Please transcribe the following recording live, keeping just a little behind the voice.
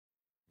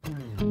I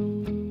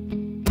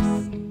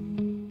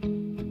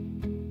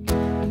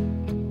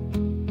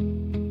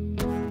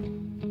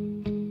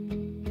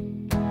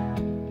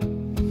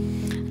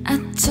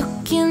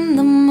took in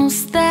the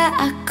most that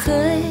I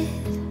could.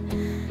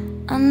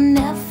 I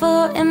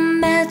never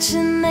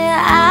imagined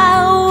that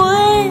I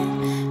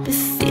would be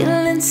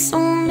feeling so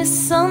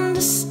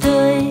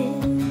misunderstood.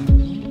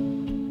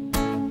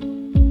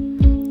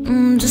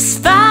 I'm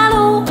just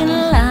following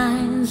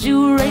lines,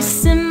 you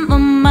racing my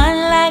mind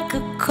like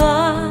a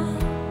car.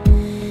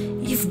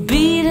 You've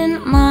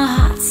beaten my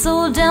heart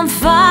so damn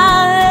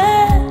far,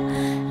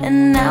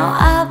 and now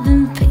I've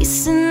been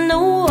pacing the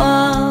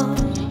wall.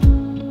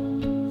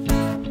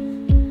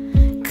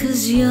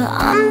 'Cause you're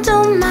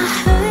under my